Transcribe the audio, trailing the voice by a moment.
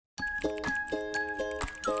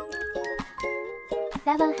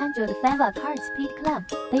705 car speed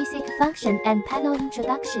clamp, basic function and panel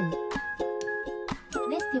introduction.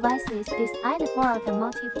 This device is designed for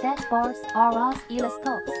automotive dashboards or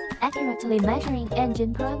oscilloscopes, accurately measuring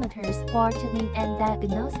engine parameters for tuning and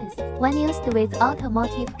diagnosis when used with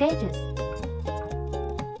automotive gauges.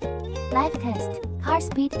 Live test. Car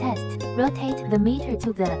speed test. Rotate the meter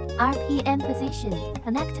to the RPM position.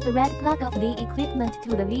 Connect the red plug of the equipment to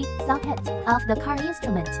the lead socket of the car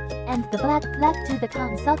instrument, and the black plug to the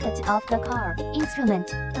COM socket of the car instrument.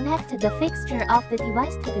 Connect the fixture of the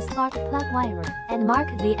device to the spark plug wire, and mark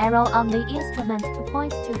the arrow on the instrument to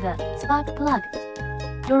point to the spark plug.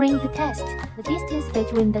 During the test, the distance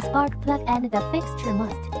between the spark plug and the fixture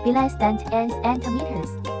must be less than 10 centimeters.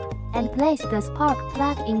 And place the spark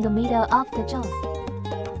plug in the middle of the jaws.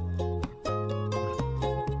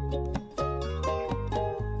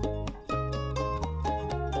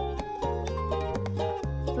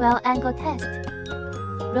 Dual angle test.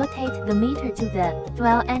 Rotate the meter to the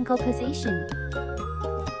dual angle position.